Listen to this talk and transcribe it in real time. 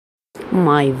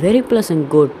My very pleasant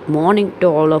good morning to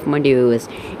all of my viewers.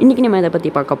 இன்றைக்கி நம்ம இதை பற்றி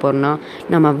பார்க்க போகிறோம்னா,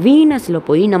 நம்ம வீனஸில்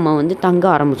போய் நம்ம வந்து தங்க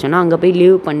ஆரம்பித்தோன்னா, அங்கே போய்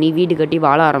லீவ் பண்ணி வீடு கட்டி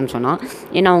வாழ ஆரம்பித்தோன்னா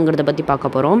என்னங்கிறத பற்றி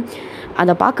பார்க்க போகிறோம்.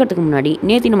 அதை பார்க்குறதுக்கு முன்னாடி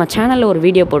நேற்று நம்ம சேனலில் ஒரு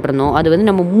வீடியோ போட்டிருந்தோம். அது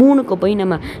வந்து நம்ம 3க்கு போய்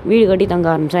நம்ம வீடு கட்டி தங்க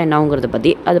ஆரம்பித்தா என்னங்கிறத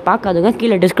பற்றி. அது பார்க்காதுங்க,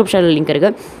 கீழே டிஸ்கிரிப்ஷனில் லிங்க்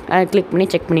இருக்குது, அதை கிளிக் பண்ணி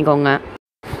செக் பண்ணிக்கோங்க.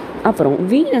 அப்புறம்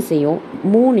வீனஸையும்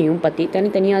மூணையும் பற்றி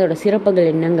தனித்தனியாக அதோட சிறப்புகள்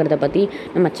என்னங்கிறத பற்றி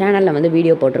நம்ம சேனலில் வந்து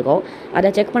வீடியோ போட்டிருக்கோம்.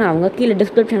 அதை செக் பண்ண அவங்க கீழே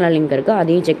டிஸ்கிரிப்ஷனில் லிங்க் இருக்குது,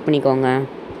 அதையும் செக் பண்ணிக்கோங்க.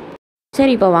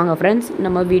 சரி, இப்போ வாங்க ஃப்ரெண்ட்ஸ்,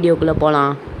 நம்ம வீடியோக்குள்ளே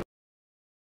போகலாம்.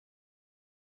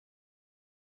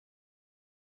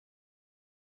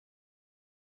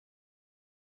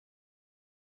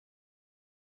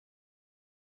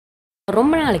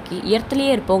 ரொம்ப நாளைக்கு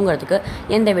எர்த்துலேயே இருப்போங்கிறதுக்கு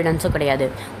எந்த எவிடன்ஸும் கிடையாது.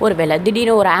 ஒருவேளை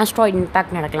திடீர்னு ஒரு ஆஸ்ட்ராய்டு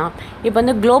இம்பேக்ட் நடக்கலாம். இப்போ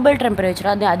வந்து குளோபல் டெம்பரேச்சர்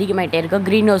அது அதிகமாகிட்டே இருக்குது,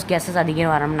 க்ரீன் ஹவுஸ் கேஸஸ்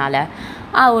அதிகம் வரனால.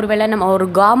 ஒருவேளை நம்ம ஒரு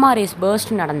காமா ரேஸ்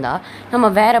பர்ஸ்ட் நடந்தால் நம்ம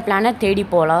வேறு பிளானட் தேடி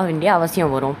போக வேண்டிய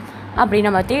அவசியம் வரும். அப்படி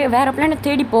நம்ம வேறு பிளானட்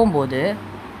தேடி போகும்போது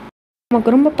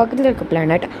நமக்கு ரொம்ப பக்கத்தில் இருக்க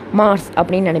பிளானட் மார்ஸ்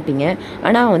அப்படின்னு நினைப்பீங்க.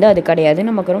 ஆனால் வந்து அது கிடையாது.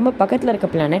 நமக்கு ரொம்ப பக்கத்தில் இருக்க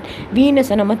பிளானட்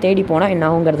வீனஸை நம்ம தேடி போனால் என்ன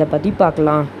ஆகுங்கிறத பற்றி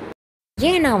பார்க்கலாம்.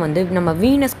 ஏன் நான் வந்து நம்ம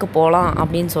வீனஸ்க்கு போகலாம்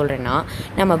அப்படின்னு சொல்கிறேன்னா,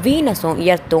 நம்ம வீனஸும்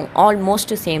எர்த்தும்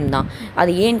ஆல்மோஸ்ட் சேம் தான்.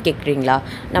 அது ஏன்னு கேட்குறீங்களா?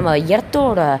 நம்ம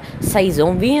எர்த்தோட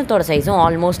சைஸும் வீனஸோட சைஸும்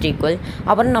ஆல்மோஸ்ட் ஈக்குவல்.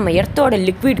 அப்புறம் நம்ம எர்த்தோட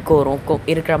லிக்விட் கோரும்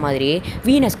இருக்கிற மாதிரியே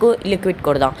வீனஸ்க்கும் லிக்விட்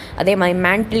கோர் தான். அதே மாதிரி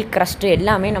மேண்டில் க்ரஸ்ட்டு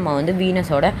எல்லாமே நம்ம வந்து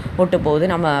வீனஸோட ஒட்டு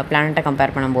போகுது நம்ம பிளானட்டை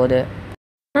கம்பேர் பண்ணும்போது.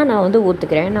 ஆனால் நான் வந்து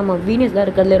ஒத்துக்கிறேன், நம்ம வீனஸில்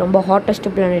இருக்கிறதுல ரொம்ப ஹாட்டஸ்ட்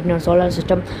பிளானட்னு சோலார்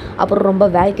சிஸ்டம். அப்புறம் ரொம்ப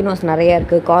வேல்கனோஸ் நிறையா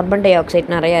இருக்குது, கார்பன் டை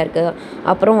ஆக்சைடு நிறையா இருக்குது.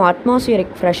 அப்புறம்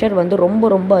அட்மாஸ்பியரிக் ப்ரெஷர் வந்து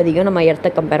ரொம்ப அதிகம் நம்ம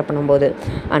எர்த்தை கம்பேர் பண்ணும்போது.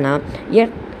 ஆனால்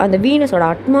அந்த வீனஸோட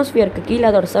அட்மாஸ்பியருக்கு கீழே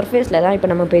அதோட சர்ஃபேஸில் தான்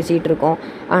இப்போ நம்ம பேசிகிட்டு இருக்கோம்.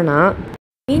 ஆனால்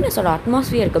வீனஸோட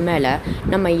அட்மாஸ்பியருக்கு மேலே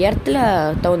நம்ம எர்த்தில்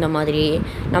தகுந்த மாதிரி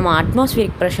நம்ம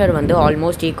அட்மாஸ்பியரிக் ப்ரெஷர் வந்து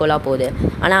ஆல்மோஸ்ட் ஈக்குவலாக போகுது.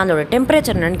 ஆனால் அதோட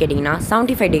டெம்பரேச்சர் என்னென்னு கேட்டிங்கன்னா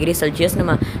 75 டிகிரி செல்சியஸ்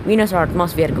நம்ம வீனஸோட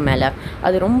அட்மாஸ்பியருக்கு மேலே.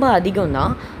 அது ரொம்ப அதிகம்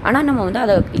தான், ஆனால் நம்ம வந்து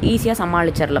அதை ஈஸியாக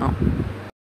சமாளிச்சிடலாம்.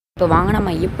 இப்போ வாங்க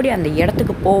நம்ம எப்படி அந்த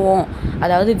இடத்துக்கு போவோம்,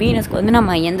 அதாவது வீனஸ்க்கு வந்து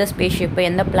நம்ம எந்த ஸ்பேஸ்ஷிப்பு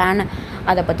எந்த பிளான்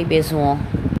அதை பற்றி பேசுவோம்.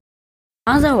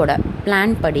 நாசாவோட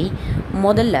பிளான் படி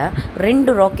முதல்ல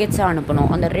 2 ராக்கெட்ஸாக அனுப்பணும்.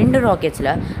 அந்த 2 ராக்கெட்ஸில்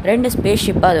 2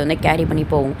 ஸ்பேஸ்ஷிப்பை அதை வந்து கேரி பண்ணி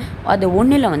போகும். அது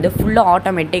ஒன்றில் வந்து ஃபுல்லாக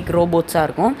ஆட்டோமேட்டிக் ரோபோட்ஸாக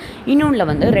இருக்கும், இன்னொன்றில்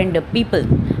வந்து 2 பீப்புள்,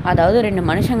 அதாவது 2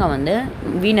 மனுஷங்க வந்து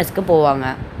வீனஸ்க்கு போவாங்க.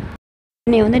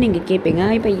 என்னை வந்து நீங்கள் கேட்பீங்க,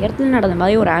 இப்போ எர்த்தில் நடந்த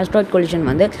மாதிரி ஒரு ஆஸ்ட்ராய்ட் கொலிஷன்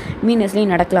வந்து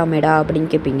வீனஸ்லேயும் நடக்கலாமேடா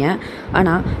அப்படின்னு கேட்பீங்க.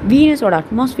 ஆனால் வீனஸோட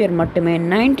அட்மாஸ்பியர் மட்டுமே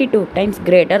 92 டைம்ஸ்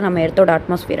கிரேட்டர் நம்ம எர்த்தோட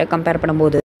அட்மாஸ்பியரை கம்பேர்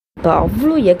பண்ணும்போது. இப்போ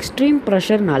அவ்வளோ எக்ஸ்ட்ரீம்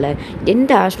ப்ரெஷர்னால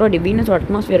எந்த ஆஸ்ட்ராய்டு வீனஸோட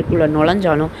அட்மாஸ்பியருக்குள்ளே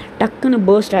நுழைஞ்சாலும் டக்குன்னு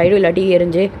பர்ஸ்ட் ஆகிடும், இல்லாட்டி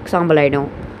எரிஞ்சு சாம்பல் ஆகிடும்.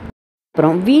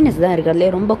 அப்புறம் வீனஸ் தான் இருக்கிறதுலே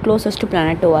ரொம்ப closest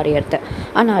planet to R earth.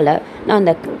 அதனால் நான்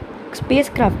அந்த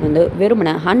ஸ்பேஸ் கிராஃப்ட் வந்து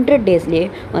வெறுமனே 100 டேஸ்லேயே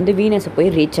வந்து வீனஸை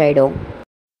போய் ரீச் ஆகிடும்.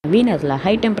 வீனஸில்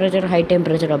ஹை டெம்பரேச்சர்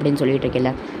அப்படின்னு சொல்லிட்டு இருக்கல,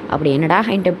 அப்படி என்னடா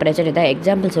ஹை டெம்பரேச்சர் எதாவது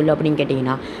எக்ஸாம்பிள் சொல்லு அப்படின்னு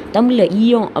கேட்டிங்கன்னா, தமிழில்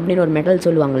ஈயம் அப்படின்னு ஒரு மெட்டல்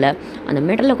சொல்லுவாங்கள்ல, அந்த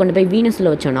மெட்டலை கொண்டு போய்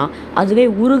வீனஸில் வச்சோன்னா அதுவே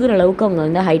உருகிற அளவுக்கு அவங்க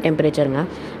வந்து ஹை டெம்பரேச்சருங்க.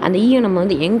 அந்த ஈயம் நம்ம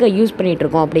வந்து எங்கே யூஸ்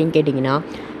பண்ணிகிட்ருக்கோம் அப்படின்னு கேட்டிங்கன்னா,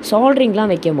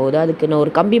 சால்ட்ரிங்லாம் வைக்கும் போது அதுக்கு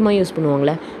ஒரு கம்பிமாக யூஸ்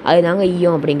பண்ணுவாங்களே, அதுதாங்க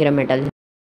ஈயம் அப்படிங்கிற மெட்டல்.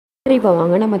 சரி, இப்போ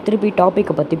வாங்க நம்ம திருப்பி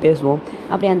டாப்பிக்கை பற்றி பேசுவோம்.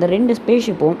 அப்படி அந்த 2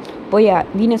 ஸ்பேஸ்ஷிப்பும் போய்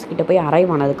வீனஸ் கிட்ட போய்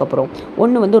அரைவ் ஆனதுக்கப்புறம்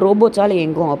ஒன்று வந்து ரோபோட்ஸால்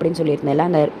இயங்கும் அப்படின்னு சொல்லியிருந்தேன்ல,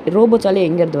 அந்த ரோபோட்ஸால்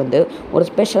இயங்கிறது வந்து ஒரு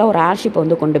ஸ்பெஷலாக ஒரு ஏர்ஷிப்பை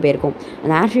வந்து கொண்டு போயிருக்கும்.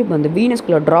 அந்த ஏர்ஷிப் வந்து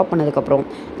வீனஸ்குள்ளே ட்ராப் பண்ணதுக்கப்புறம்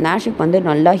அந்த ஏர்ஷிப் வந்து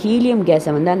நல்லா ஹீலியம்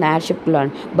கேஸை வந்து அந்த ஏர்ஷிப்குள்ளே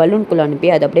பலூனுக்குள்ளே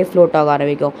அனுப்பி அது அப்படியே ஃப்ளோட் ஆக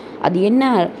ஆரம்பிக்கும். அது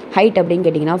என்ன ஹைட் அப்படின்னு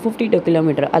கேட்டிங்கன்னா 52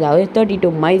 கிலோமீட்டர், அதாவது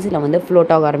 32 மைல்ஸில் வந்து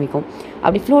ஃப்ளோட் ஆக ஆரம்பிக்கும்.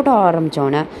 அப்படி ஃப்ளோட் ஆக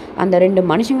ஆரம்பித்தோன்னே அந்த 2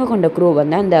 மனுஷங்க கொண்ட க்ரூ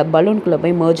வந்து அந்த பலூனுக்குள்ளே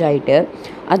போய் மர்ஜ் ஆகிட்டு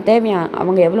அது தேவையான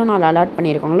அவங்க எவ்வளோ நாள் அலாட்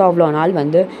பண்ணியிருக்காங்களோ அவ்வளோ நாள்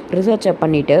வந்து ரிசர்ச்சை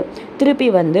பண்ணிவிட்டு திருப்பி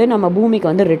வந்து நம்ம பூமிக்கு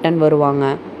வந்து ரிட்டர்ன் வருவாங்க.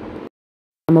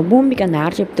 நம்ம பூமிக்கு அந்த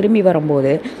ஏர்ஷிப் திரும்பி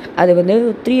வரும்போது அது வந்து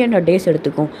 300 டேஸ்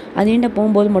எடுத்துக்கும். அது என்ன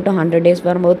போகும்போது மட்டும் 100 டேஸ்,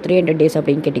 வரும்போது 300 டேஸ்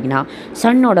அப்படின்னு கேட்டிங்கன்னா,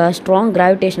 சன்னோட ஸ்ட்ராங்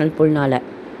கிராவிடேஷனல் புல்னால்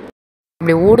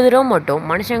இப்படி ஒரு தடவை மட்டும்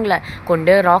மனுஷங்களை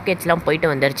கொண்டு ராக்கெட்ஸ்லாம்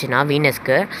போயிட்டு வந்துருச்சுன்னா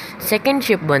வீனஸ்க்கு செகண்ட்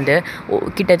ஷிப் வந்து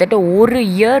கிட்டத்தட்ட 1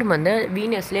 இயர் வந்து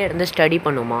வீனஸ்லேயே இருந்து ஸ்டடி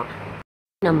பண்ணுமா.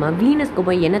 நம்ம வீனஸ்க்கு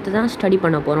போய் என்னத்தை தான் ஸ்டடி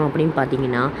பண்ண போகிறோம் அப்படின்னு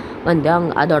பார்த்தீங்கன்னா வந்து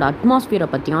அதோட அட்மாஸ்பியரை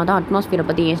பற்றியும், அதான் அட்மாஸ்பியரை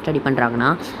பற்றி ஏன் ஸ்டடி பண்ணுறாங்கன்னா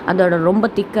அதோட ரொம்ப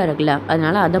திக்காக இருக்குல்ல,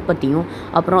 அதனால் அதை பற்றியும்,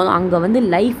 அப்புறம் அங்கே வந்து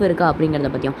லைஃப் இருக்கா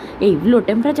அப்படிங்கிறத பற்றியும். இவ்வளோ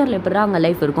டெம்பரேச்சரில் எப்படிடா அங்கே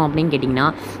லைஃப் இருக்கும் அப்படின்னு கேட்டிங்கன்னா,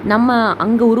 நம்ம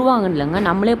அங்கே உருவாங்க இல்லைங்க,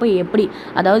 நம்மளே போய் எப்படி,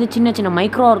 அதாவது சின்ன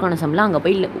மைக்ரோ ஆர்கானிசம்லாம் அங்கே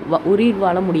போய் உயிர்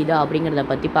வாழ முடியுதா அப்படிங்கிறத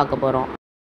பற்றி பார்க்க போகிறோம்.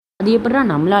 அது எப்படிடா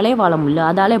நம்மளாலே வாழ முடியல,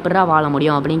 அதால் எப்படிடா வாழ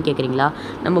முடியும் அப்படின்னு கேட்குறீங்களா?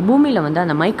 நம்ம பூமியில் வந்து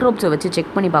அந்த மைக்ரோப்ஸை வச்சு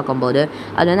செக் பண்ணி பார்க்கும்போது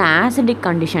அது வந்து ஆசிடிக்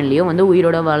கண்டிஷன்லேயும் வந்து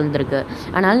உயிரோட வாழ்ந்துருக்கு.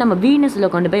 அதனால் நம்ம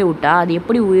வீனஸில் கொண்டு போய் விட்டால் அது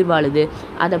எப்படி உயிர் வாழுது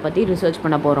அதை பற்றி ரிசர்ச்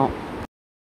பண்ண போகிறோம்.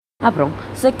 அப்புறம்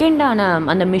செகண்டான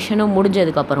அந்த மிஷனும்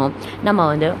முடிஞ்சதுக்கப்புறம் நம்ம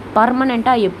வந்து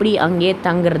பர்மனெண்ட்டாக எப்படி அங்கேயே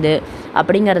தங்குறது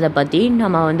அப்படிங்கிறத பற்றி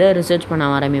நம்ம வந்து ரிசர்ச் பண்ண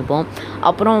ஆரம்பிப்போம்.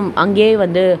 அப்புறம் அங்கேயே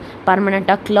வந்து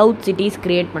பர்மனெண்ட்டாக க்ளவுட் சிட்டிஸ்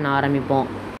க்ரியேட் பண்ண ஆரம்பிப்போம்.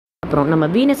 அப்புறம் நம்ம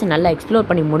வீனஸை நல்லா எக்ஸ்ப்ளோர்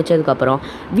பண்ணி முடிச்சதுக்கப்புறம்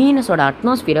வீனஸோட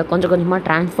அட்மாஸ்ஃபியரை கொஞ்சம் கொஞ்சமாக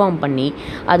ட்ரான்ஸ்ஃபார்ம் பண்ணி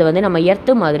அதை வந்து நம்ம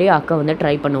எர்த்து மாதிரி ஆக்க வந்து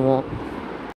ட்ரை பண்ணுவோம்.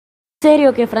 சரி,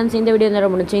 ஓகே ஃப்ரெண்ட்ஸ், இந்த வீடியோ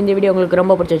நேரம் முடிச்சு. இந்த வீடியோ உங்களுக்கு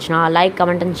ரொம்ப பிடிச்சிச்சுன்னா லைக்,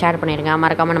 கமெண்ட் அண்ட் ஷேர் பண்ணிடுங்க.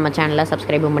 மறக்காமல் நம்ம சேனலை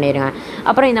சப்ஸ்கிரைபும் பண்ணிடுங்க.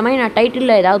 அப்புறம் இந்த மாதிரி நான்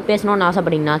டைட்டிலில் ஏதாவது பேசணும்னு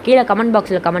ஆசைப்பட்டீங்கன்னா கீழே கமெண்ட்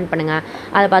பாக்ஸில் கமெண்ட் பண்ணுங்கள்.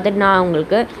 அதை பார்த்துட்டு நான்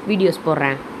உங்களுக்கு வீடியோஸ்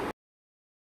போடுறேன்.